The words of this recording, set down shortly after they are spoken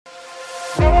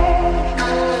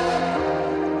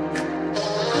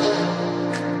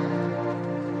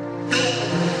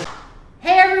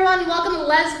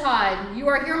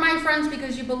friends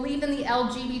because you believe in the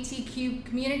LGBTQ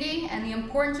community and the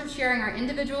importance of sharing our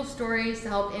individual stories to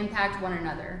help impact one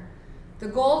another. The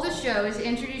goal of the show is to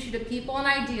introduce you to people and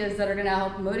ideas that are going to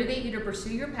help motivate you to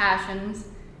pursue your passions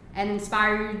and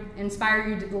inspire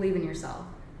you to believe in yourself.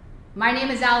 My name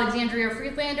is Alexandria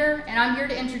Friedlander, and I'm here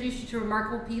to introduce you to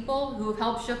remarkable people who have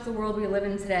helped shift the world we live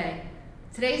in today.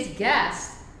 Today's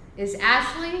guest is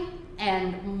Ashley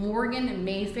and Morgan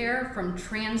Mayfair from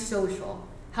Transsocial.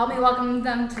 Help me welcome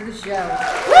them to the show.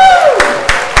 Woo!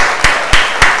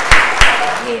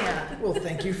 Yeah. Well,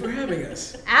 thank you for having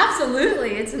us.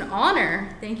 Absolutely, it's an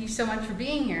honor. Thank you so much for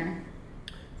being here.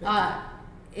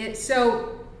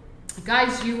 So,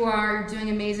 guys, you are doing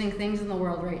amazing things in the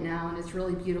world right now, and it's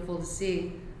really beautiful to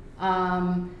see.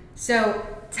 So,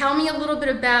 tell me a little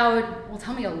bit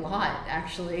tell me a lot,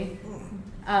 actually,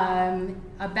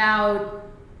 about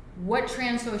what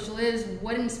Transsocial is,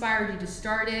 what inspired you to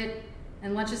start it,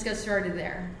 and let's just get started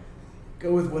there.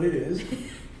 Go with what it is.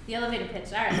 The elevator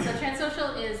pitch. All right, so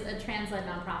Transsocial is a trans-led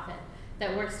nonprofit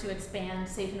that works to expand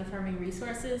safe and affirming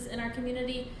resources in our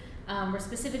community. We're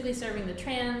specifically serving the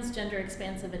trans, gender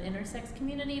expansive, and intersex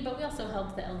community, but we also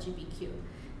help the LGBTQ.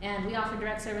 And we offer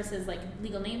direct services like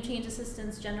legal name change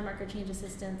assistance, gender marker change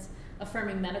assistance,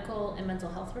 affirming medical and mental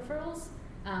health referrals.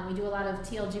 We do a lot of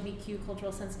TLGBTQ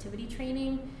cultural sensitivity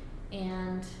training,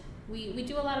 and we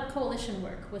do a lot of coalition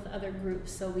work with other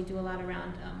groups. So we do a lot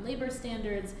around labor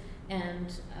standards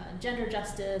and gender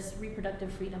justice,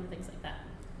 reproductive freedom, things like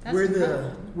that.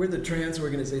 We're the trans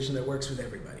organization that works with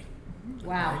everybody.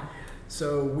 Wow. Okay?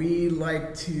 So we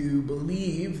like to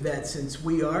believe that since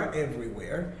we are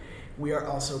everywhere, we are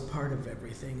also part of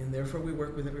everything, and therefore we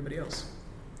work with everybody else.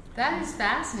 That is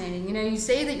fascinating. You know, you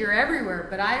say that you're everywhere,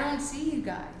 but I don't see you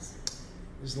guys.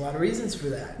 There's a lot of reasons for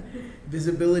that.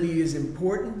 Visibility is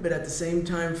important, but at the same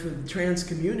time, for the trans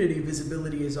community,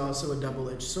 visibility is also a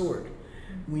double-edged sword.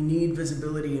 We need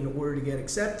visibility in order to get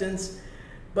acceptance,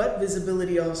 but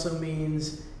visibility also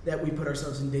means that we put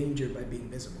ourselves in danger by being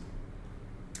visible.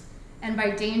 And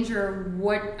by danger,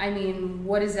 what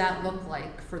does that look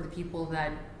like for the people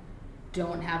that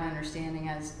don't have an understanding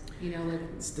as,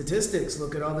 Statistics.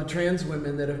 Look at all the trans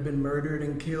women that have been murdered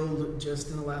and killed just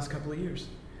in the last couple of years,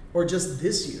 or just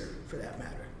this year, for that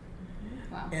matter.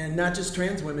 Wow. And not just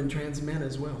trans women, trans men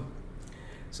as well.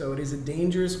 So it is a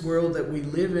dangerous world that we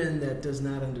live in that does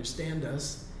not understand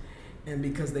us. And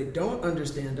because they don't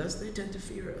understand us, they tend to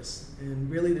fear us.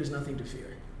 And really, there's nothing to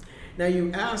fear. Now,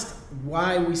 you asked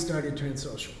why we started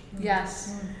Transsocial.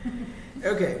 Yes.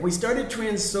 Okay, we started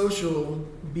Transsocial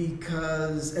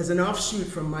because, as an offshoot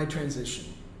from my transition,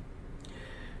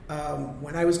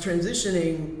 when I was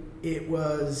transitioning, it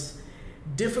was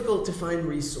difficult to find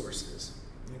resources,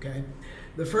 okay?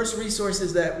 The first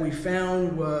resources that we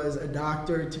found was a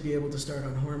doctor to be able to start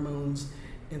on hormones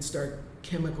and start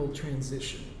chemical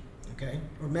transition, okay,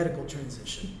 or medical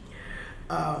transition.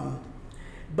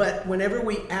 But whenever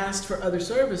we asked for other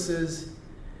services,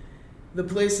 the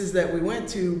places that we went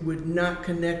to would not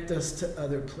connect us to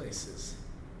other places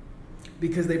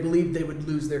because they believed they would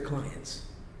lose their clients.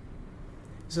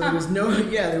 So there was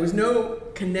no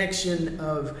connection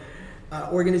of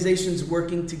organizations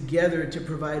working together to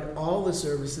provide all the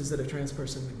services that a trans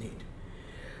person would need.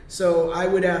 So I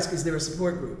would ask, is there a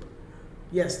support group?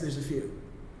 Yes, there's a few.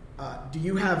 Do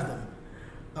you have them?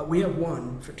 We have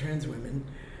one for trans women.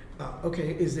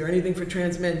 Okay, is there anything for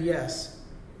trans men? Yes.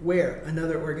 Where?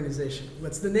 Another organization.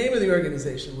 What's the name of the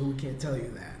organization? Well, we can't tell you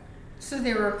that. So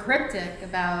they were cryptic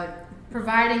about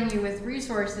providing you with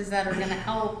resources that are going to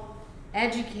help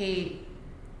educate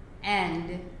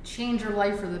and change your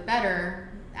life for the better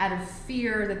out of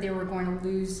fear that they were going to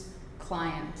lose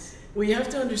clients. Well, you have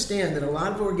to understand that a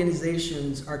lot of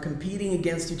organizations are competing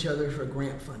against each other for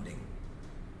grant funding.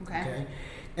 Okay?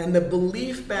 And the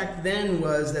belief back then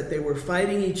was that they were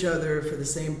fighting each other for the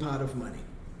same pot of money.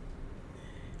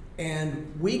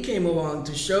 And we came along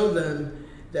to show them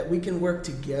that we can work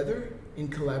together in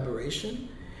collaboration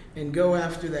and go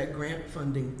after that grant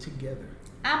funding together.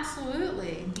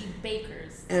 Absolutely. Be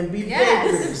bakers. And be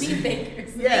Yes. bakers. Be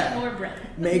bakers. Yeah. Make more bread.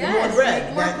 Make Yes, more bread.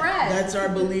 make more bread. That's our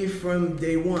belief from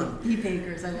day one. Be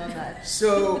bakers, I love that.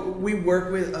 So we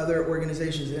work with other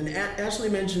organizations. And Ashley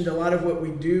mentioned a lot of what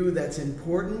we do that's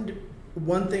important.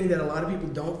 One thing that a lot of people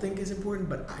don't think is important,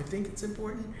 but I think it's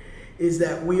important, is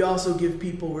that we also give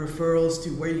people referrals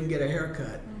to where you can get a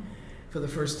haircut for the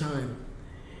first time.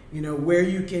 You know, where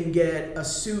you can get a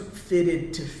suit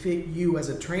fitted to fit you as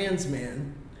a trans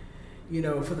man, you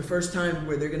know, for the first time,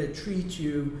 where they're going to treat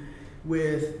you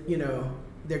with, you know,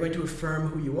 they're going to affirm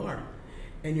who you are.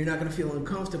 And you're not going to feel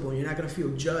uncomfortable. You're not going to feel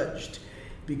judged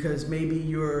because maybe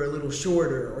you're a little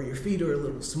shorter or your feet are a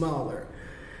little smaller.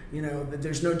 That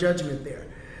there's no judgment there.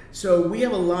 So we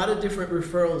have a lot of different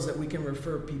referrals that we can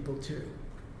refer people to.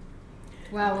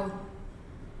 Wow,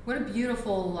 what a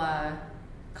beautiful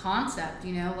concept,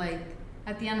 like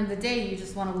at the end of the day, you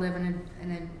just want to live in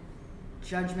a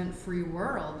judgment-free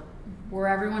world where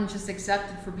everyone's just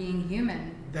accepted for being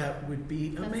human. That would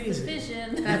be amazing. That's the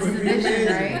vision. That's the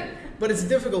vision, right? But it's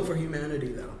difficult for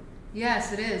humanity, though.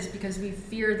 Yes, it is, because we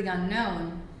fear the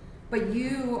unknown, but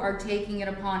you are taking it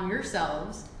upon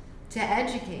yourselves to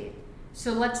educate.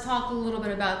 So let's talk a little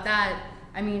bit about that.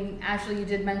 I mean, Ashley, you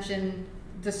did mention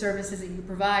the services that you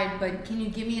provide, but can you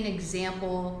give me an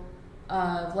example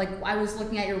of, I was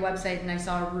looking at your website and I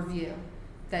saw a review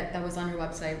that was on your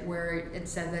website where it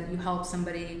said that you help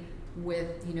somebody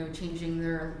with, changing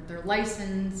their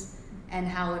license and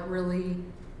how it really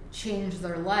changed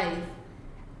their life.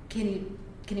 Can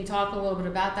you talk a little bit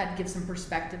about that and give some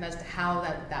perspective as to how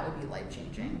that would be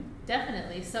life-changing?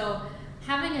 Definitely. So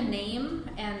having a name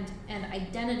and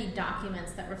identity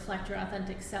documents that reflect your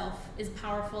authentic self is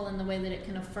powerful in the way that it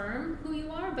can affirm who you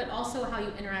are, but also how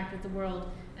you interact with the world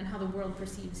and how the world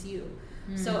perceives you.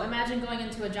 So imagine going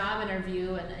into a job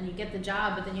interview and you get the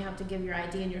job, but then you have to give your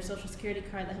ID and your social security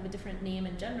card that have a different name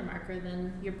and gender marker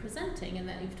than you're presenting and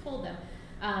that you've told them.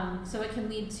 So it can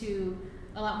lead to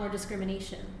a lot more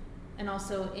discrimination, and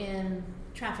also in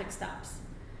traffic stops.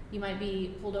 You might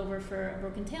be pulled over for a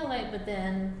broken taillight, but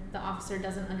then the officer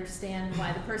doesn't understand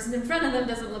why the person in front of them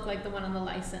doesn't look like the one on the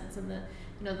license. And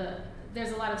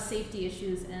there's a lot of safety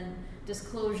issues and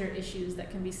disclosure issues that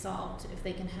can be solved if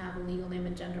they can have a legal name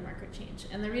and gender marker change.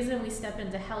 And the reason we step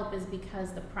in to help is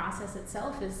because the process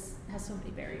itself has so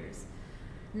many barriers.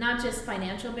 Not just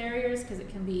financial barriers, because it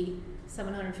can be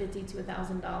 $750 to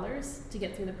 $1,000 to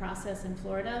get through the process in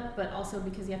Florida, but also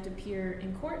because you have to appear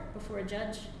in court before a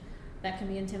judge. That can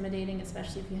be intimidating,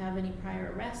 especially if you have any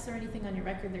prior arrests or anything on your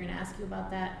record. They're going to ask you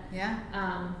about that. Yeah.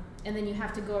 And then you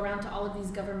have to go around to all of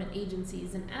these government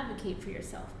agencies and advocate for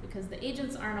yourself, because the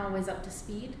agents aren't always up to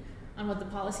speed on what the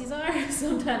policies are.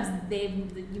 Sometimes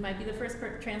you might be the first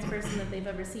trans person that they've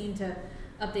ever seen to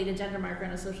update a gender marker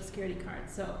on a social security card.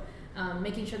 So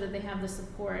making sure that they have the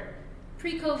support.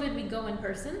 Pre-COVID, we go in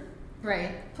person.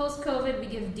 Right. Post-COVID, we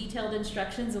give detailed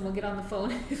instructions and we'll get on the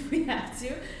phone if we have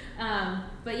to.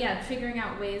 But yeah, figuring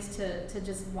out ways to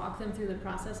just walk them through the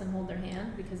process and hold their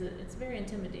hand, because it's very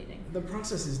intimidating. The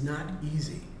process is not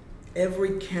easy.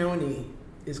 Every county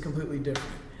is completely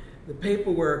different. The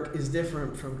paperwork is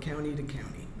different from county to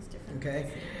county. It's different.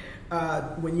 Okay?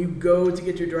 When you go to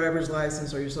get your driver's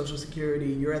license or your social security,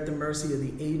 you're at the mercy of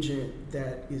the agent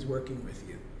that is working with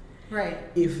you. Right.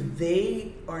 If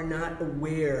they are not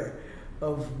aware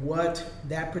of what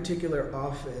that particular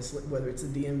office, whether it's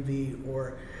the DMV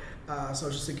or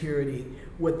Social Security,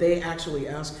 what they actually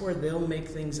ask for, they'll make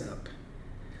things up.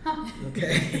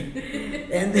 Okay,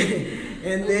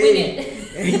 and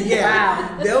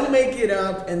Wow. They'll make it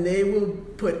up, and they will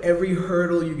put every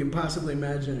hurdle you can possibly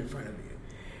imagine in front of you.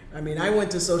 I mean, I went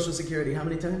to Social Security how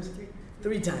many times?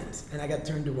 3 times, and I got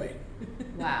turned away.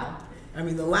 Wow. I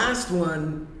mean, the last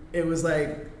one, it was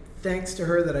like, thanks to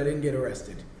her that I didn't get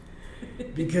arrested.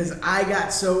 Because I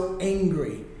got so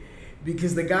angry.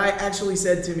 Because the guy actually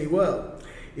said to me, well,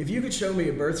 if you could show me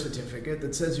a birth certificate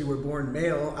that says you were born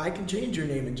male, I can change your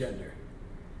name and gender.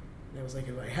 And I was like,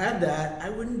 if I had that, I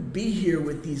wouldn't be here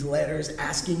with these letters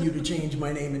asking you to change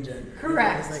my name and gender.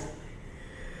 Correct. You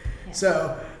know,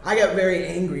 So I got very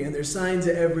angry, and there's signs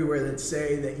everywhere that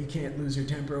say that you can't lose your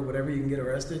temper or whatever, you can get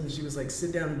arrested. And she was like,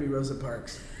 sit down and be Rosa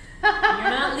Parks. You're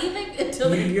not leaving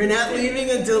until You're not leaving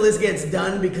until this gets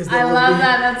done, because I love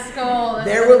that. That's cool.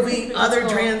 There will be other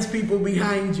trans people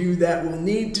behind you that will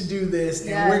need to do this,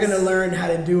 and Yes. we're going to learn how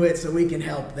to do it so we can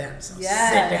help them. So Yes.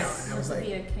 sit down. And I was to like,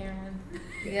 be a Karen.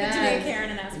 Yes. To be a Karen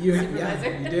and ask for you, a supervisor.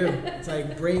 yeah, you do. It's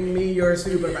like, bring me your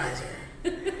supervisor.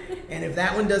 And if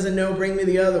that one doesn't know, bring me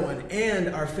the other one. And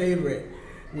our favorite,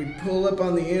 we pull up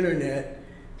on the internet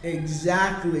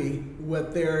exactly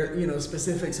what their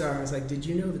specifics are. I was like, did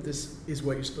you know that this is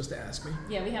what you're supposed to ask me?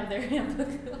 Yeah, we have their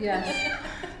handbook. Yes.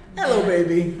 Hello,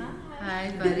 baby.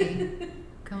 Hi, buddy.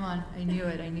 Come on. I knew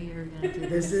it. I knew you were going to do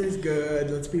this. This is good.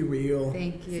 Let's be real.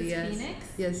 Thank you. This is Yes. Phoenix.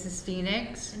 Yes, this is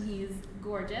Phoenix. And he's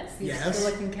gorgeous. He's Yes. a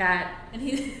good-looking cat. And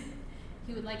he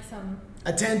would like some.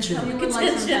 Attention. He would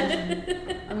like some Attention.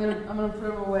 attention. I'm gonna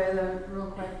put him away though, real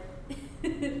quick.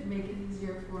 Make it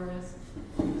easier for us.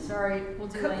 Sorry. We'll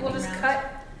do We'll lightning just round.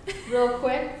 cut real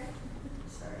quick.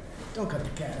 Sorry. Don't cut the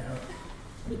cat out.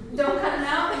 Don't cut him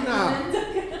out. No.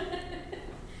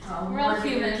 Oh, We're all Morgan,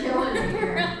 human. You're killing me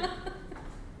here.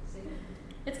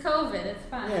 It's COVID. It's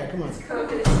fine. Yeah, come on. It's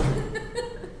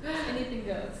COVID.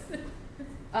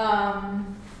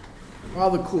 All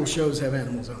the cool shows have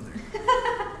animals on there.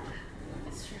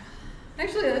 That's true.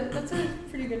 Actually, that's a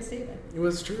pretty good statement. It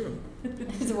was true.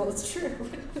 Well, it's true.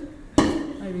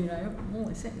 I mean, I'm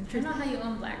only saying the I truth. don't know how you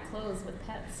own black clothes with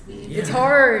pets. Yeah. It's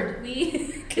hard. We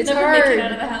could It's never hard. make it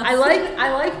out of the house.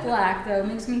 I like black though. It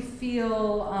makes me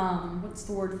feel what's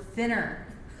the word? Thinner.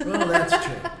 Well, that's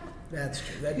true. That's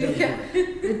true. That does Yeah, work.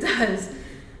 it does.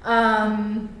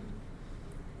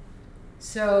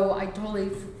 So I totally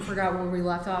forgot where we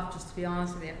left off. Just to be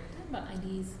honest with you. Talking about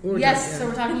IDs. What were we Yes. talking- So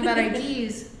we're talking about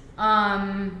IDs.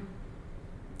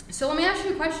 So let me ask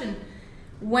you a question.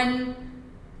 When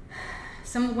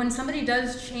somebody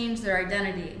does change their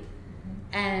identity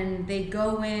and they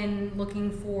go in looking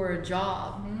for a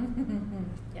job,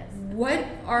 Yes. what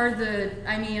are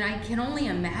I mean, I can only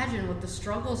imagine what the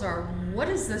struggles are. What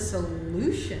is the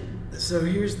solution? So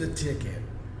here's the ticket.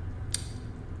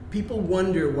 People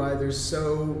wonder why there's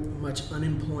so much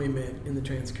unemployment in the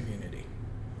trans community.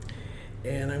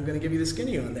 And I'm going to give you the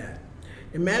skinny on that.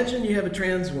 Imagine you have a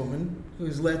trans woman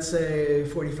who's, let's say,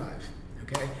 45,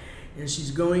 okay? And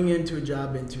she's going into a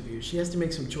job interview. She has to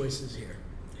make some choices here.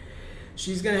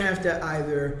 She's going to have to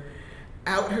either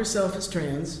out herself as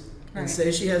trans and Right.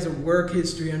 say she has a work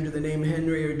history under the name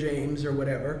Henry or James or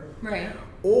whatever, Right.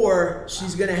 or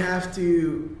she's going to have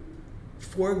to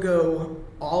forego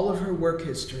all of her work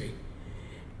history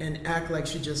and act like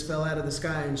she just fell out of the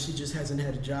sky and she just hasn't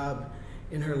had a job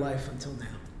in her life until now.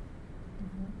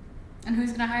 And who's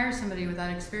going to hire somebody with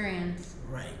that experience?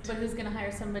 Right. But who's going to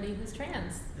hire somebody who's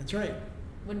trans That's right.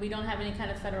 when we don't have any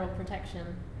kind of federal protection?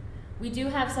 We do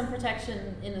have some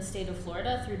protection in the state of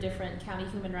Florida through different county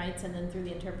human rights and then through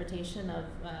the interpretation of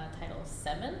Title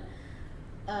VII.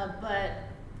 But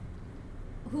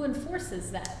who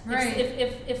enforces that? Right.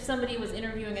 If somebody was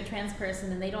interviewing a trans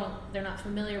person and they're not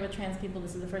familiar with trans people,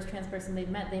 this is the first trans person they've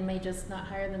met, they may just not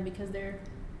hire them because they're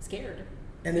scared.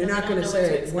 And they're Because not they going don't to know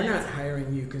what to say, we're not expect.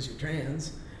 hiring you because you're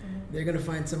trans. They're going to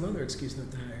find some other excuse not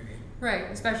to hire you. Right,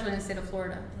 especially in the state of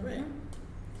Florida. Right.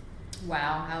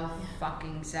 Wow, how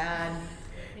fucking sad.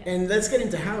 Yeah. And let's get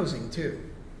into housing too.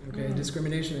 Okay,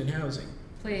 discrimination in housing.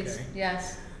 Please, Okay.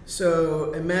 yes.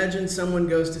 So imagine someone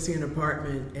goes to see an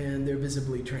apartment and they're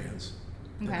visibly trans.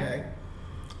 Okay.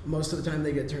 Most of the time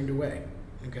they get turned away.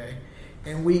 Okay.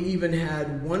 And we even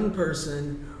had one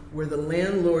person where the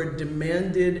landlord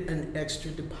demanded an extra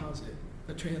deposit,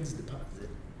 a trans deposit.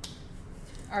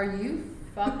 Are you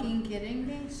fucking kidding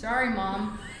me? Sorry,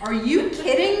 Mom. Are you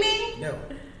kidding me? No.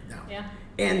 Yeah.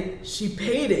 And she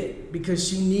paid it because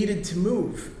she needed to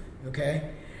move. Okay.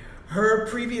 Her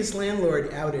previous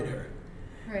landlord outed her.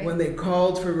 Right. When they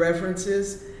called for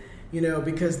references,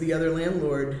 because the other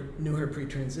landlord knew her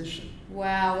pre-transition.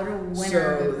 Wow, what a winner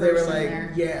So of a they were person like,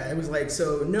 there. yeah, it was like,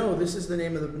 so no, this is the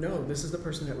name of this is the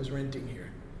person that was renting here.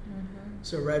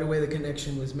 So right away the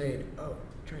connection was made. Oh,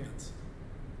 trans.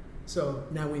 So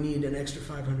now we need an extra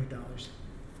 $500.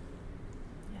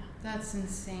 Yeah. That's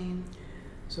insane.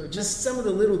 So just some of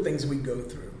the little things we go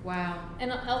through. Wow.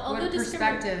 And although What a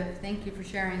perspective. Thank you for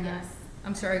sharing that. Yes.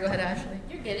 I'm sorry, go ahead, Ashley.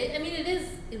 You're good. I mean, it is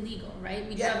illegal, right?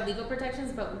 We do Yeah. have legal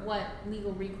protections, but what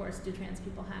legal recourse do trans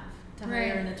people have to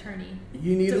Right. hire an attorney?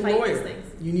 You need To a fight lawyer. these things.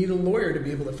 You need a lawyer to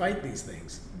be able to fight these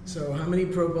things. So how many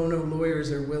pro bono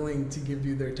lawyers are willing to give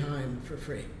you their time for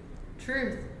free?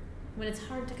 Truth. When it's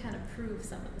hard to kind of prove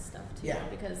some of the stuff too, Yeah.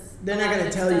 because They're a not lot going of to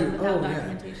it's tell done you, without oh yeah,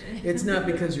 documentation. it's not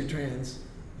because you're trans.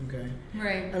 Okay.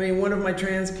 Right. I mean, one of my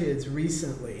trans kids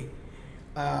recently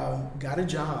got a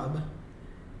job,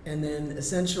 and then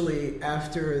essentially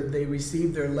after they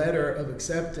received their letter of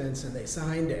acceptance and they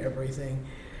signed everything,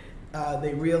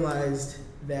 they realized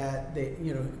that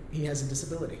he has a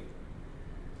disability.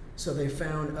 So they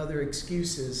found other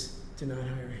excuses to not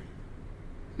hire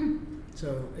him.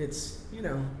 So it's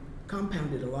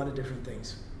compounded a lot of different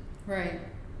things. Right.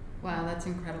 Wow, that's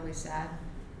incredibly sad.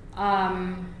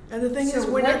 And the thing So is,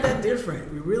 we're what- not that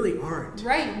different. We really aren't.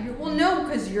 Right. Well, no,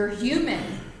 because you're human.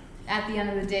 At the end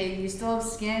of the day, you still have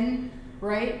skin,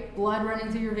 right? Blood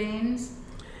running through your veins,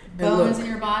 And bones look,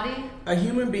 in your body. a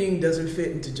human being doesn't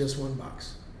fit into just one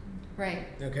box. Right.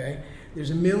 Okay?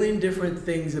 There's a million different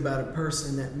things about a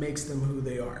person that makes them who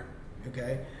they are.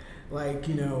 Okay? Like,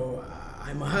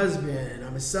 I'm a husband,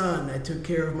 I'm a son, I took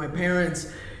care of my parents,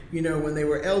 when they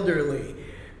were elderly.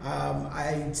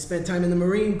 I spent time in the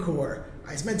Marine Corps.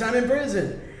 I spent time in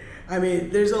prison. I mean,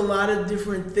 there's a lot of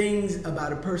different things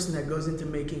about a person that goes into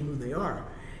making who they are.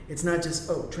 It's not just,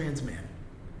 trans man.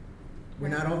 We're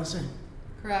not all the same.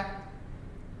 Correct.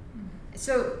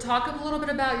 So talk a little bit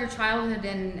about your childhood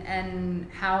and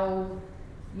how,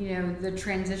 the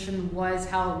transition was,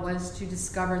 how it was to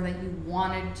discover that you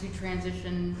wanted to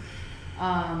transition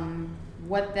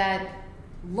what that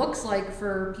looks like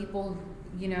for people,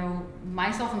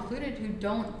 myself included, who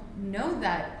don't know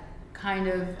that kind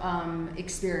of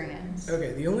experience.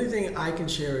 Okay, the only thing I can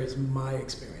share is my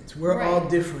experience. We're Right. all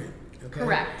different, okay?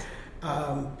 Correct.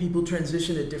 People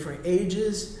transition at different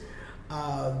ages.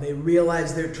 They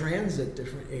realize they're trans at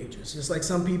different ages. Just like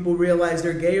some people realize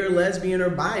they're gay or lesbian or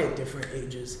bi at different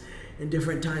ages and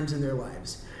different times in their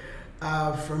lives.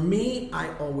 For me, I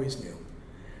always knew.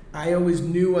 I always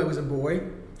knew I was a boy.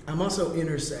 I'm also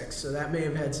intersex, so that may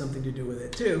have had something to do with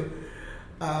it too.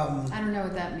 I don't know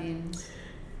what that means.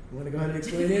 You want to go ahead and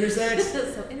explain intersex?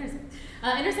 So intersex.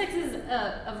 Intersex is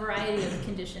a variety of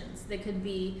conditions. They could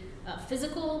be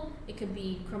physical, it could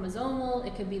be chromosomal,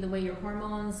 it could be the way your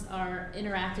hormones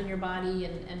interact in your body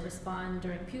and respond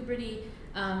during puberty.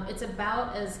 It's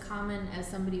about as common as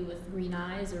somebody with green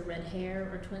eyes or red hair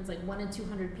or twins. Like 1 in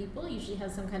 200 people usually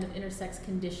has some kind of intersex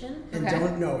condition. And Okay.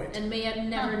 don't know it. And may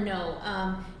never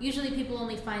know. Usually people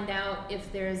only find out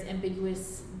if there's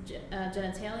ambiguous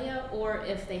genitalia or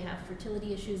if they have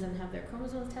fertility issues and have their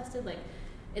chromosomes tested. Like,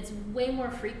 it's way more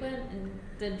frequent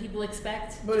than people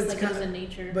expect, But just it's like it is in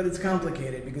nature. But it's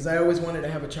complicated because I always wanted to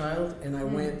have a child, and I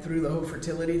went through the whole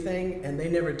fertility thing, and they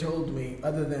never told me,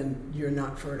 other than you're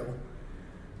not fertile,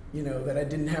 that I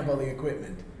didn't have all the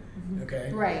equipment.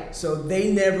 Okay? Right. So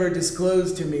they never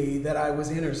disclosed to me that I was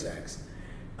intersex.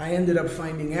 I ended up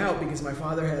finding out because my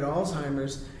father had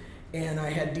Alzheimer's, and I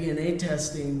had DNA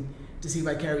testing to see if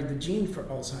I carried the gene for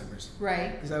Alzheimer's.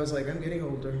 Right. Because I was like, I'm getting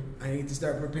older. I need to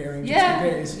start preparing Yeah. just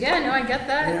in case. Yeah, no, I get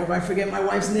that. If I forget my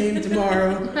wife's name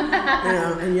tomorrow,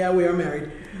 and yeah, we are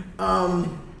married.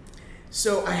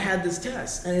 So I had this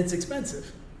test, and it's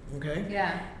expensive, okay?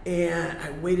 Yeah. And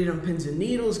I waited on pins and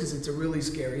needles because it's a really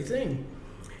scary thing.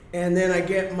 And then I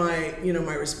get my,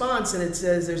 my response, and it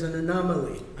says there's an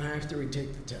anomaly. I have to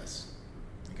retake the test.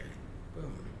 Okay,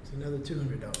 boom, it's another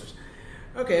 $200.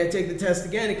 Okay, I take the test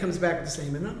again. It comes back with the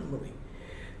same anomaly.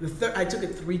 I took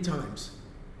it 3 times.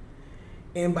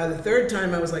 And by the 3rd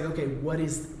time, I was like, okay, what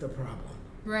is the problem?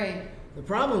 Right. The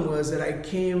problem was that I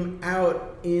came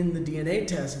out in the DNA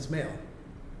test as male,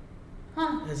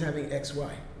 as having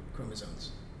XY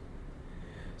chromosomes.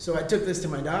 So I took this to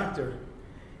my doctor,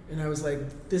 and I was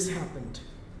like, this happened.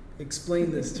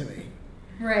 Explain this to me.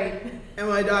 Right. And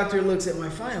my doctor looks at my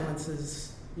file and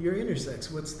says, you're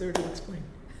intersex. What's there to explain?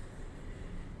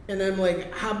 And I'm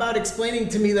like, how about explaining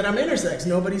to me that I'm intersex?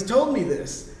 Nobody's told me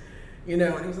this. And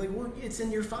he was like, well, it's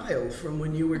in your file from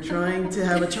when you were trying to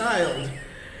have a child.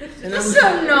 And Just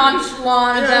so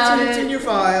nonchalant about It's in it. your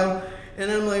file. And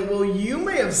I'm like, well, you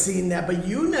may have seen that, but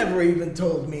you never even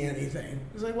told me anything.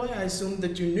 He was like, well, I assumed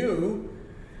that you knew.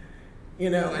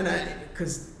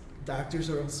 Because doctors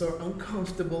are also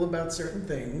uncomfortable about certain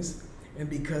things. And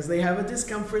because they have a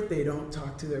discomfort, they don't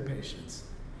talk to their patients.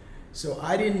 So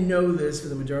I didn't know this for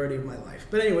the majority of my life.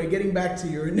 But anyway, getting back to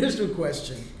your initial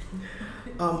question,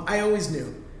 I always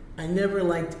knew. I never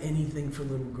liked anything for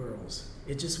little girls.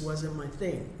 It just wasn't my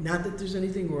thing. Not that there's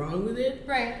anything wrong with it.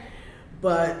 Right.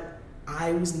 But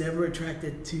I was never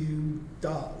attracted to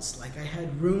dolls. Like, I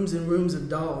had rooms and rooms of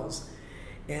dolls.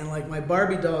 And like, my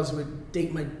Barbie dolls would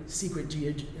date my secret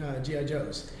G.I.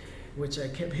 Joes, which I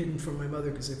kept hidden from my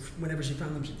mother because whenever she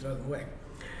found them, she'd throw them away.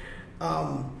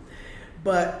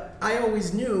 But I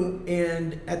always knew,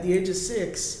 and at the age of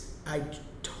 6, I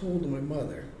told my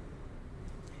mother.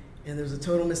 And there was a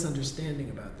total misunderstanding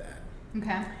about that.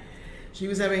 Okay. She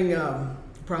was having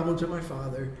problems with my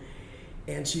father,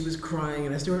 and she was crying,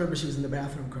 and I still remember she was in the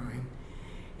bathroom crying.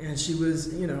 And she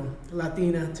was,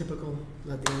 Latina, typical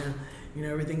Latina.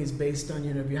 Everything is based on,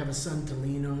 if you have a son to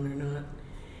lean on or not.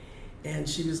 And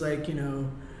she was like,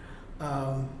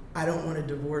 I don't want to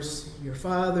divorce your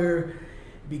father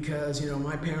because,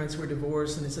 my parents were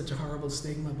divorced and it's such a horrible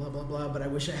stigma, blah, blah, blah. But I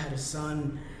wish I had a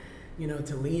son,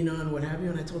 to lean on, what have you.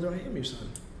 And I told her, I am your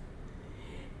son.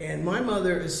 And my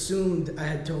mother assumed I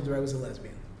had told her I was a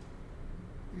lesbian.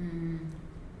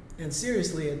 And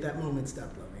seriously, at that moment,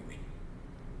 stopped loving me.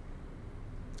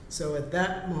 So at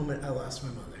that moment, I lost my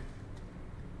mother,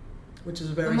 which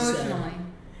is very sad.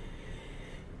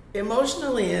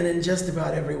 Emotionally and in just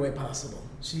about every way possible.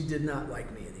 She did not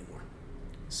like me anymore.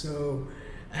 So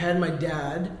I had my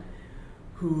dad,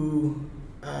 who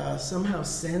somehow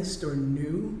sensed or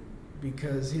knew,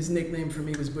 because his nickname for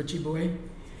me was Butchie Boy.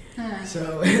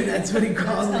 So that's what he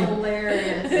called me. That's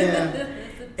hilarious. Yeah.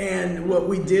 And what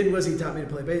we did was he taught me to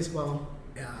play baseball,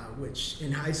 which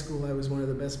in high school I was one of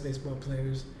the best baseball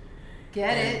players.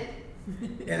 Get it?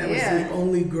 And I was the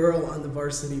only girl on the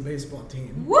varsity baseball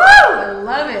team. Woo! I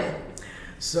love it.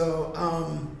 So,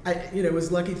 it was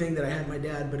a lucky thing that I had my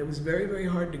dad, but it was very, very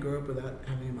hard to grow up without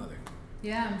having a mother.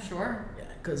 Yeah, I'm sure. Yeah,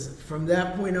 because from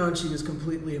that point on, she was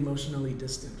completely emotionally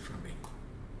distant from me.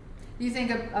 Do you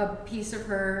think a piece of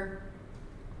her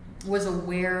was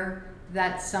aware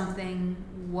that something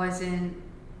wasn't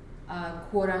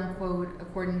quote unquote,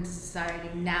 according to society,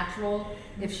 natural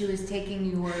if she was taking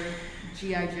your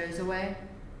G.I. Joes away?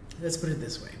 Let's put it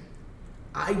this way.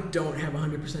 I don't have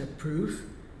 100% proof,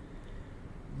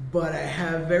 but I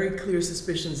have very clear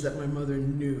suspicions that my mother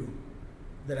knew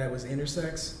that I was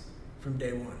intersex from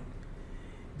day one.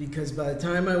 Because by the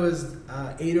time I was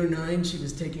 8 or 9, she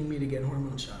was taking me to get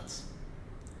hormone shots.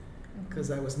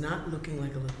 Because I was not looking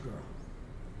like a little girl.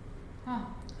 Huh.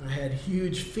 I had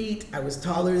huge feet. I was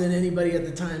taller than anybody at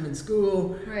the time in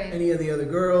school, Right. any of the other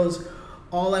girls.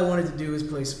 All I wanted to do was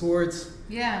play sports.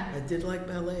 Yeah. I did like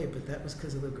ballet, but that was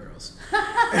because of the girls.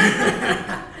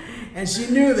 And she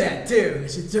knew that too.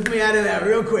 She took me out of that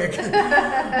real quick.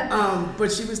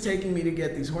 But she was taking me to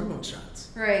get these hormone shots,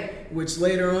 Right. which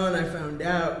later on I found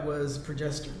out was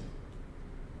progesterone.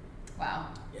 Wow.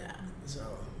 Yeah. So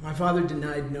my father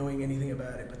denied knowing anything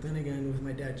about it, but then again, with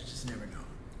my dad, you just never know.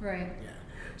 Right. Yeah.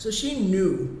 So she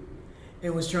knew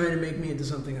and was trying to make me into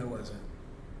something I wasn't.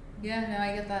 Yeah, no,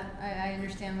 I get that. I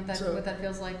understand what that So- what that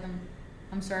feels like.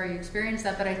 I'm sorry you experienced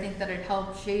that, but I think that it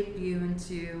helped shape you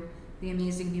into the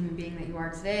amazing human being that you are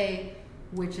today,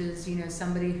 which is, you know,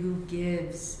 somebody who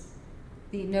gives,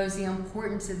 knows the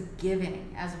importance of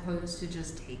giving as opposed to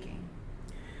just taking.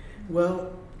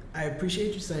 Well, I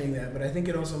appreciate you saying that, but I think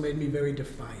it also made me very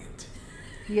defiant.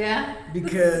 Yeah?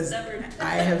 Because Stubborn.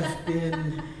 I have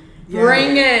been... yeah,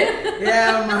 Bring it!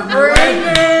 Yeah, Bring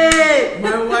it!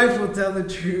 my wife will tell the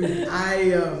truth.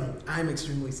 I'm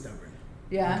extremely stubborn.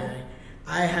 Yeah. Okay?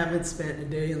 I haven't spent a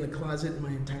day in the closet in my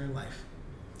entire life.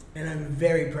 And I'm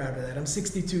very proud of that. I'm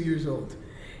 62 years old.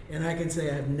 And I can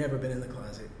say I've never been in the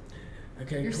closet.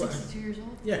 Okay? You're 62 years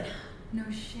old? Yeah. No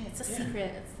shit. It's a Yeah.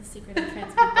 secret. It's the secret of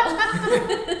trans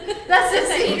people. That's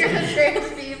the secret of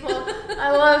trans people.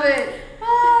 I love it.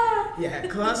 Ah. Yeah,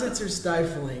 closets are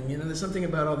stifling. You know, there's something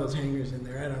about all those hangers in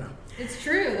there. I don't know. It's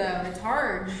true, though. It's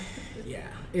hard. Yeah,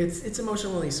 it's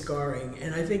emotionally scarring,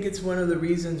 and I think it's one of the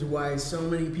reasons why so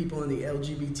many people in the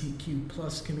LGBTQ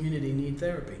plus community need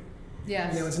therapy.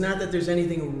 Yes. You know, it's not that there's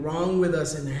anything wrong with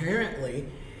us inherently,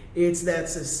 it's that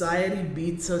society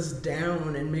beats us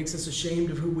down and makes us ashamed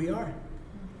of who we are.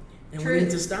 And True. we need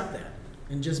to stop that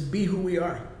and just be who we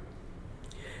are.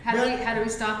 How do we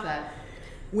stop that?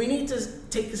 We need to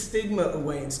take the stigma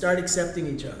away and start accepting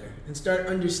each other and start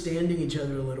understanding each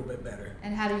other a little bit better.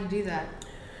 And how do you do that?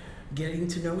 Getting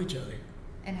to know each other.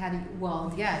 And how do you,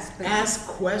 well, yes, but Ask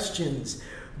questions.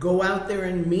 Go out there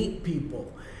and meet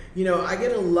people. You know, I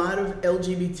get a lot of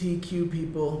LGBTQ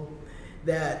people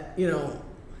that, you know,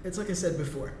 it's like I said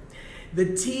before.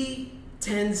 The T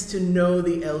tends to know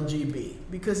the LGB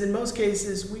because in most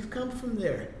cases we've come from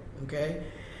there, okay?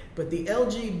 But the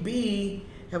LGB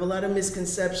have a lot of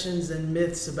misconceptions and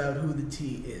myths about who the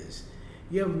T is.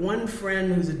 You have one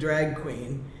friend who's a drag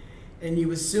queen and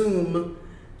you assume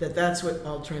that that's what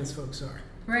all trans folks are.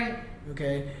 right.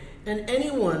 Okay? And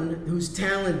anyone who's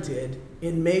talented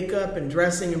in makeup and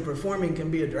dressing and performing can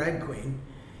be a drag queen,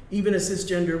 even a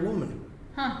cisgender woman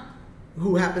Huh.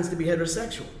 who happens to be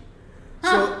heterosexual. Huh.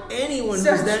 So anyone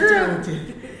So who's that true.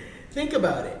 talented, think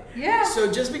about it. Yeah.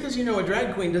 So just because you know a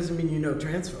drag queen doesn't mean you know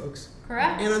trans folks.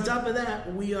 Correct. And on top of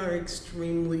that, we are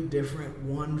extremely different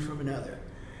one from another.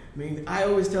 I mean, I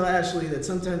always tell Ashley that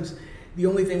sometimes the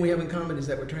only thing we have in common is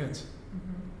that we're trans.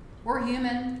 We're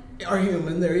human. Are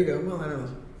human, there you go. Well, I don't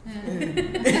know.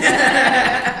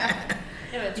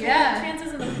 Yeah, but Yeah. trans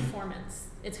isn't a performance.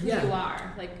 It's who Yeah. you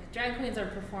are. Like drag queens are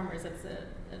performers. It's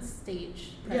a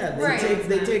stage. Yeah, they Right.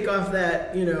 they take off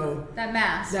that, you know, That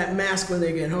mask. that mask when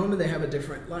they get home and they have a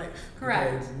different life.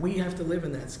 Correct. We have to live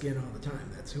in that skin all the time.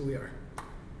 That's who we are.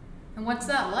 And what's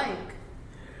that like?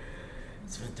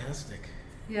 It's fantastic.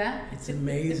 Yeah. It's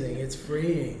amazing. It's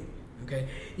freeing. Okay.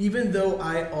 Even though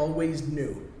I always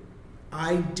knew,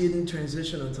 I didn't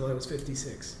transition until I was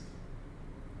 56.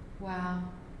 Wow.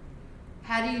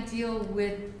 How do you deal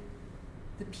with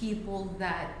the people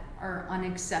that are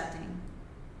unaccepting?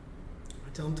 I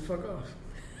tell them to fuck off.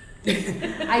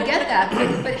 I get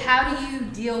that, but how do you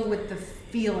deal with the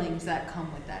feelings that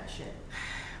come with that shit?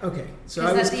 Okay. So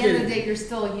I Because was at the kidding. end of the day, you're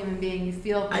still a human being. You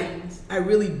feel things. I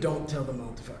really don't tell them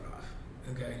all to fuck off.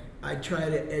 Okay. I try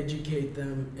to educate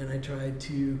them and I try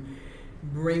to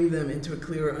bring them into a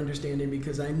clearer understanding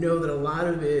because I know that a lot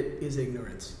of it is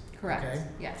ignorance. Correct. Okay?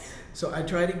 Yes. So I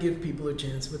try to give people a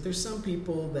chance, but there's some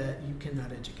people that you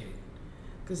cannot educate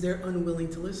because they're unwilling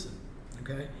to listen.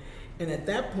 Okay? And at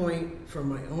that point, for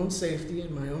my own safety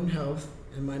and my own health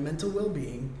and my mental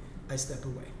well-being, I step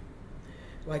away.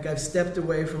 Like I've stepped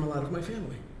away from a lot of my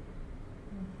family.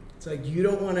 It's like, you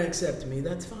don't want to accept me,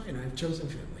 that's fine. I've chosen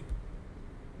family.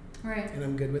 Right. And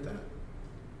I'm good with that.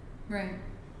 Right.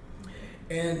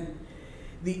 And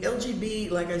the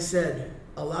LGB, like I said,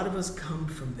 a lot of us come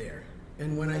from there.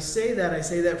 And when I say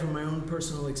that from my own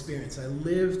personal experience. I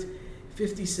lived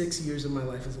 56 years of my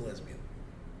life as a lesbian.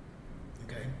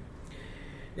 Okay?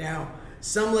 Now,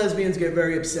 some lesbians get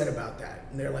very upset about that.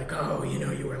 And they're like, oh,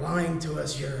 you were lying to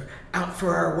us. You're out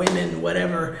for our women,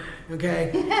 whatever.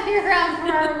 Okay? You're out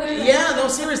for our women. Yeah, no,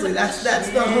 seriously. That's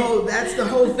the whole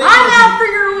thing. I'm out for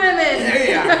your women. There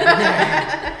you are.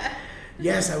 Yeah.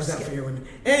 Yes, I was out for your women.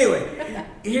 Anyway,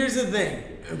 here's the thing,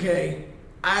 okay?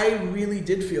 I really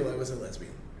did feel I was a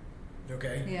lesbian,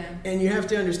 okay? Yeah. And you have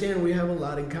to understand we have a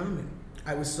lot in common.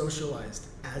 I was socialized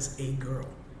as a girl.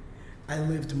 I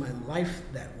lived my life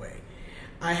that way.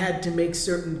 I had to make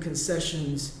certain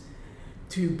concessions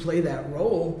to play that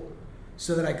role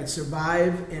so that I could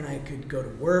survive and I could go to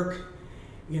work,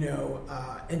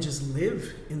 and just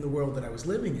live in the world that I was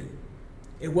living in.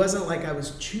 It wasn't like I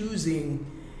was choosing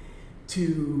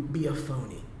to be a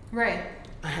phony. Right.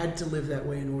 I had to live that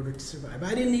way in order to survive.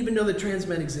 I didn't even know that trans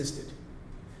men existed.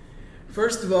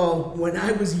 First of all, when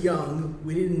I was young,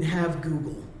 we didn't have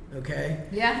Google, okay?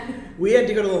 Yeah. We had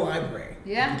to go to the library.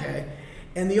 Yeah. Okay?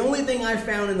 And the only thing I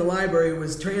found in the library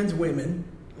was trans women,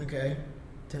 okay?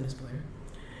 Tennis player.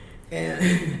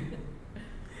 And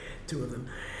 2 of them.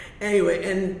 Anyway,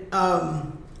 and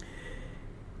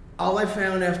all I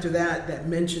found after that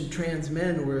mentioned trans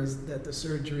men was that the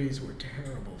surgeries were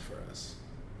terrible for us.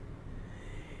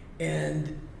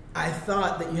 And I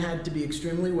thought that you had to be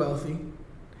extremely wealthy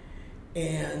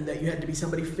and that you had to be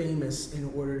somebody famous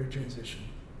in order to transition.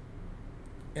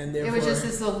 And therefore, it was just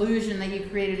this illusion that you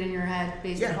created in your head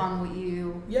based upon what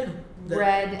you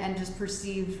read and just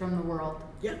perceived from the world.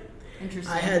 Yeah.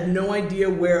 Interesting. I had no idea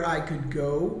where I could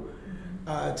go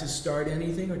to start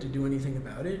anything or to do anything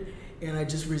about it. And I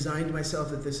just resigned myself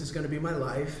that this is going to be my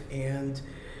life. And,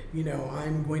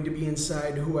 I'm going to be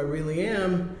inside who I really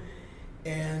am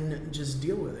and just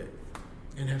deal with it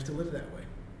and have to live that way.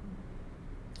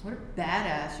 What a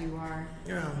badass you are.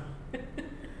 Yeah.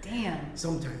 Damn.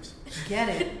 Sometimes. Get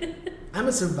it. I'm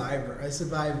a survivor. I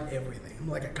survive everything. I'm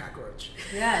like a cockroach.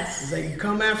 Yes. It's like you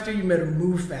come after, you better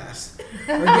move fast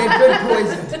or get good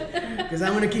poisoned because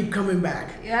I'm going to keep coming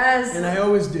back. Yes. And I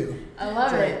always do. I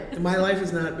love it. My life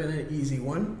has not been an easy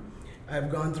one. I've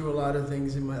gone through a lot of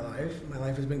things in my life. My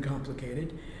life has been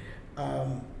complicated.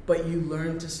 But you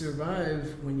learn to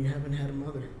survive when you haven't had a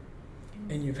mother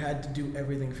and you've had to do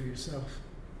everything for yourself.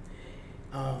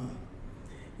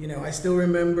 I still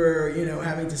remember,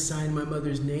 having to sign my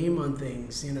mother's name on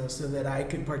things, so that I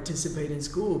could participate in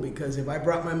school, because if I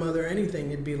brought my mother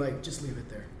anything, it'd be like, just leave it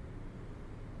there.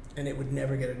 And it would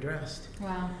never get addressed.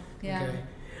 Wow. Yeah. Okay?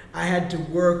 I had to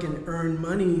work and earn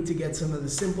money to get some of the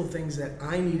simple things that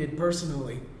I needed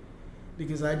personally,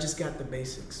 because I just got the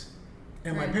basics.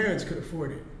 And my parents could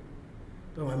afford it,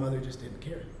 but my mother just didn't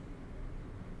care.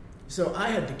 So I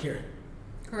had to care.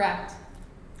 Correct.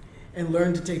 And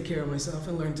learn to take care of myself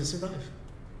and learn to survive.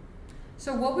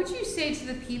 So what would you say to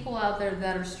the people out there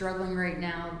that are struggling right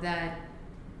now that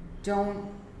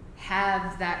don't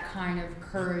have that kind of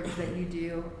courage that you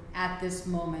do at this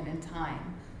moment in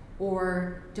time,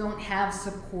 or don't have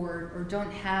support, or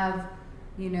don't have,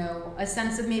 a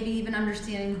sense of maybe even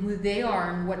understanding who they are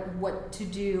and what to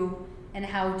do and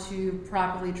how to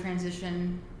properly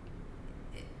transition,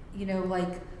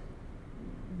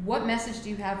 what message do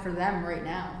you have for them right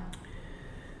now?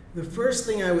 The first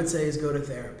thing I would say is go to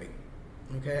therapy,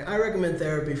 okay? I recommend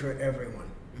therapy for everyone,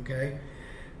 okay?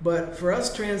 But for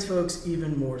us trans folks,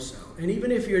 even more so. And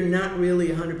even if you're not really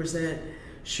 100%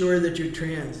 sure that you're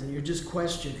trans and you're just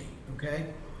questioning, okay?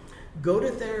 Go to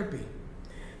therapy.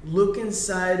 Look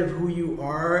inside of who you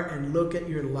are and look at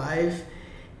your life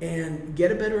and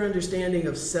get a better understanding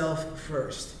of self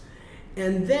first.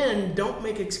 And then don't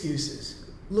make excuses.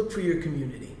 Look for your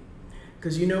community.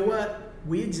 Because you know what?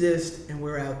 We exist and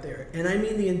we're out there. And I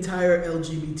mean the entire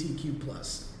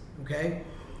LGBTQ+, okay?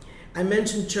 I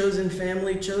mentioned chosen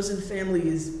family. Chosen family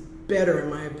is better,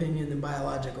 in my opinion, than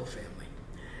biological family.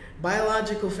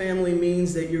 Biological family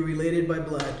means that you're related by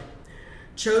blood.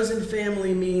 Chosen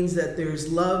family means that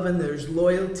there's love and there's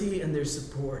loyalty and there's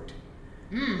support.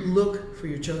 Look for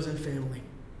your chosen family.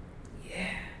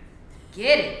 Yeah.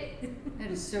 Get it.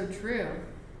 That is so true.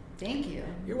 Thank you.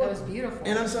 You're welcome. welcome. That was beautiful.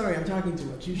 And I'm sorry, I'm talking too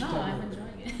much. You should No, talk I'm more.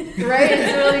 enjoying it. Right?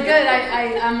 It's really good.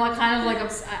 I'm like kind of like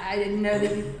I didn't know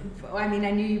that you. I mean,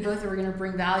 I knew you both were gonna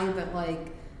bring value, but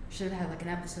like should have had like an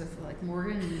episode for like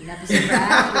Morgan and an episode for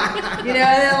Ashley, and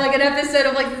then like an episode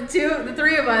of like the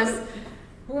three of us.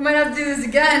 We might have to do this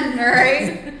again, all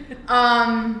right?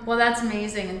 Well, that's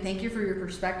amazing, and thank you for your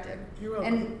perspective. You're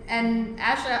welcome. And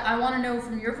Ashley, I want to know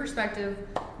from your perspective,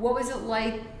 what was it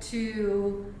like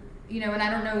to, and I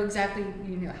don't know exactly,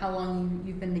 how long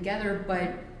you've been together,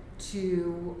 but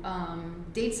to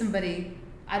date somebody.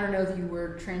 I don't know if you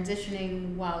were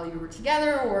transitioning while you were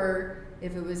together or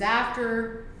if it was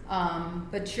after,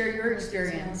 but share your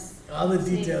experience. All the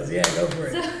details, yeah, go for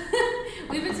it. So,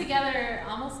 we've been together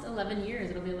almost 11 years.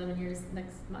 It'll be 11 years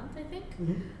next month, I think.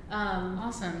 Mm-hmm.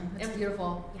 Awesome. That's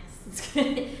beautiful. Yes, it's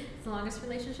good. It's the longest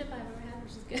relationship I've ever had,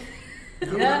 which is good.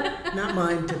 Not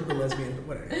mine, typical lesbian, but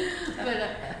whatever.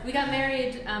 But we got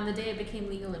married the day it became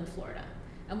legal in Florida.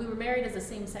 And we were married as a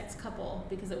same-sex couple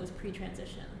because it was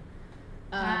pre-transition.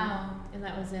 Wow. And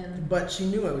that was in... But she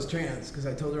knew I was trans because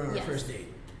I told her on our first date.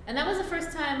 And that was the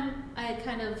first time I had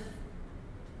kind of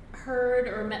heard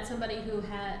or met somebody who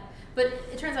had... But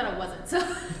it turns out it wasn't.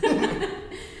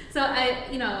 So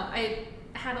I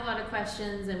had a lot of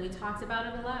questions and we talked about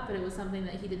it a lot, but it was something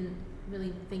that he didn't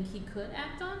really think he could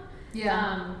act on.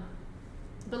 Yeah.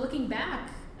 But looking back,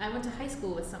 I went to high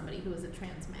school with somebody who was a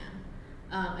trans man.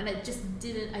 And I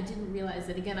didn't realize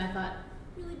it. Again, I thought,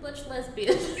 really butch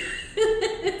lesbian.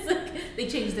 It's like they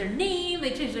changed their name,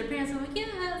 they changed their parents. I'm like,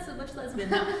 yeah, it's a butch lesbian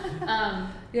now.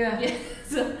 Yeah.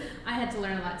 So I had to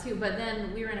learn a lot too. But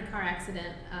then we were in a car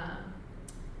accident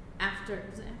after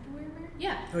we were married?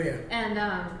 Yeah. Oh yeah. And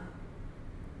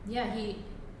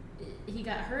he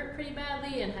got hurt pretty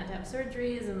badly and had to have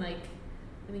surgeries and I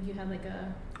think you had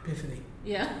a epiphany.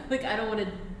 Yeah. I don't want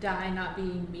to die not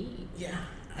being me. Yeah.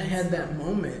 I had that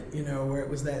moment, where it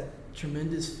was that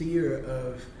tremendous fear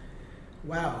of,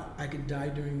 wow, I could die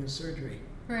during the surgery.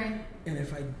 Right. And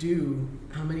if I do,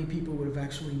 how many people would have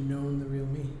actually known the real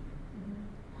me?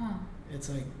 Mm-hmm. Huh. It's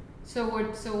like... So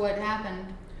what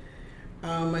happened?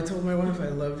 I told my wife, I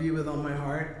love you with all my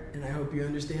heart, and I hope you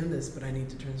understand this, but I need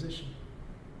to transition.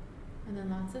 And then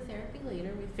lots of therapy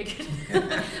later, we figured it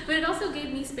out. But it also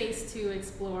gave me space to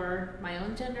explore my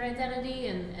own gender identity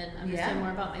and understand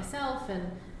more about myself and,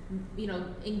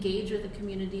 engage with a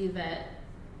community that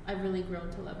I've really grown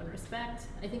to love and respect.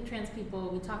 I think trans people,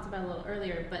 we talked about a little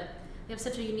earlier, but they have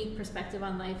such a unique perspective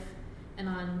on life and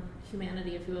on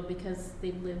humanity, if you will, because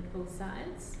they've lived both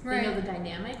sides. Right. They know the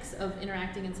dynamics of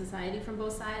interacting in society from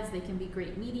both sides. They can be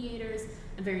great mediators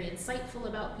and very insightful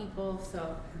about people.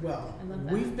 So, well, I love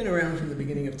that. We've been around from the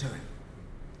beginning of time.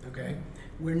 Okay,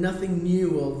 we're nothing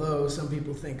new, although some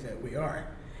people think that we are.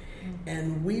 Mm-hmm.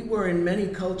 And we were in many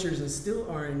cultures, and still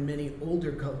are in many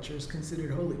older cultures,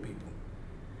 considered holy people,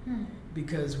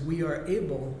 because we are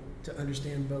able to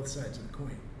understand both sides of the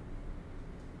coin.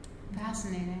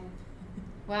 Fascinating.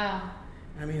 Wow.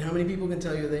 I mean, how many people can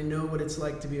tell you they know what it's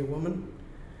like to be a woman?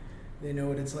 They know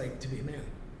what it's like to be a man.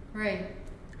 Right.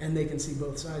 And they can see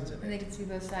both sides of it. And they can see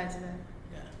both sides of it.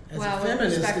 Yeah. As a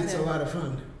feminist, it's a lot of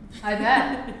fun. I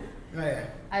bet. Oh, yeah.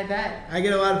 I bet. I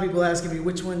get a lot of people asking me,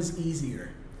 which one's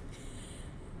easier?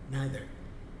 Neither.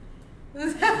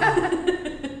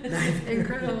 Neither.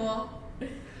 Incredible.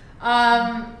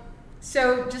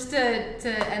 So just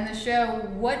to end the show,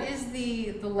 what is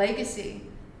the legacy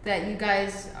that you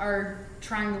guys are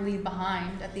trying to leave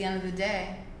behind at the end of the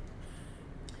day?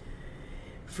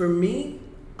 For me,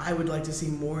 I would like to see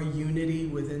more unity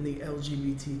within the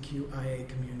LGBTQIA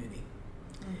community.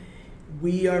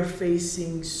 We are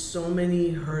facing so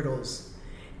many hurdles.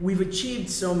 We've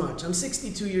achieved so much. I'm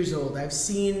 62 years old. I've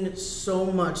seen so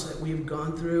much that we've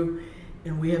gone through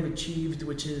and we have achieved,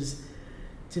 which is,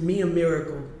 to me, a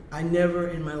miracle. I never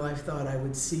in my life thought I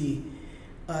would see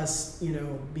us,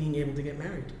 being able to get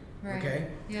married. Right. Okay?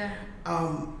 Yeah.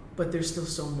 But there's still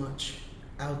so much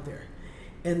out there.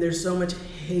 And there's so much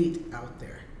hate out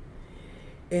there.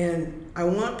 And I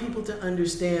want people to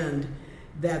understand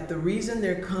that the reason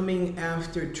they're coming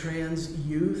after trans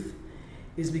youth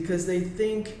is because they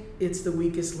think it's the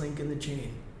weakest link in the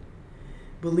chain.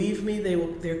 Believe me,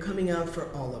 they're coming out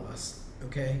for all of us,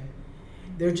 okay?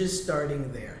 They're just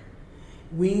starting there.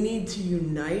 We need to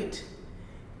unite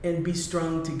and be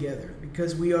strong together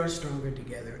because we are stronger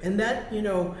together. And that,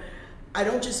 I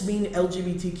don't just mean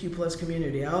LGBTQ plus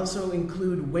community. I also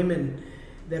include women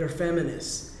that are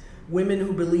feminists, women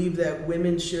who believe that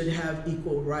women should have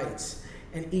equal rights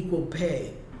and equal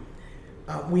pay.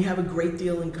 We have a great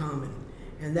deal in common,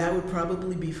 and that would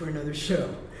probably be for another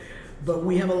show. But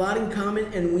we have a lot in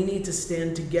common, and we need to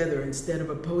stand together instead of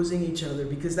opposing each other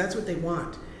because that's what they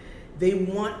want. They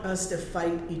want us to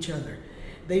fight each other.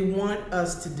 They want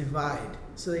us to divide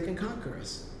so they can conquer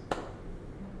us.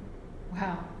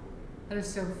 Wow. That is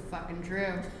so fucking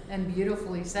true and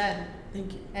beautifully said.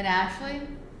 Thank you. And Ashley?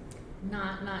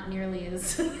 not nearly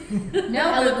as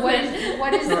No, but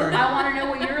what is Sorry. I want to know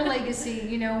what your legacy,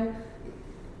 you know,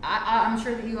 I'm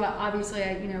sure that you obviously,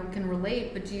 you know, can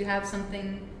relate, but do you have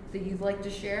something that you'd like to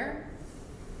share?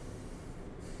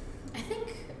 I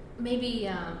think maybe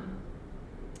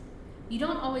you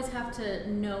don't always have to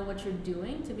know what you're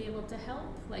doing to be able to help.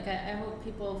 Like I hope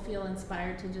people feel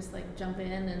inspired to just like jump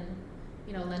in and,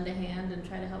 you know, lend a hand and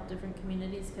try to help different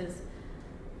communities, because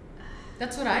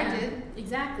That's what I did.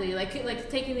 Exactly, like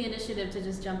taking the initiative to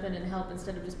just jump in and help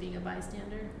instead of just being a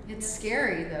bystander. It's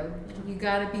scary though. Yeah. You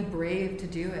got to be brave to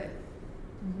do it.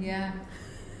 Mhm. Yeah.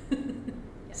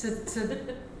 Yes. So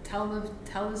tell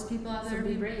those people out So there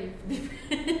be brave.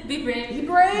 Be brave. Be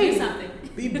brave. Do something.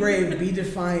 Be brave, be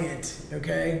defiant,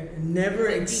 okay? Never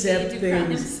Like, accept do things.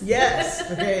 crimes. Yes,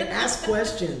 okay? Ask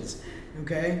questions,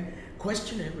 okay?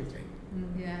 Question everything.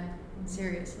 Yeah,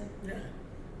 seriously. Yeah.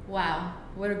 Wow,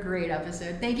 what a great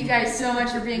episode. Thank you guys so much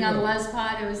for being on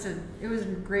LesPod. It was a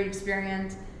great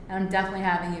experience, and I'm definitely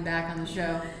having you back on the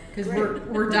show because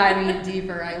we're diving in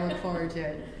deeper. I look forward to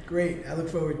it. Great. I look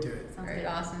forward to it. All right,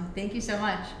 awesome. Thank you so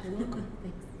much. You're welcome.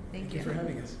 Thanks. Thank Thank you for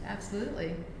having us.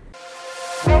 Absolutely.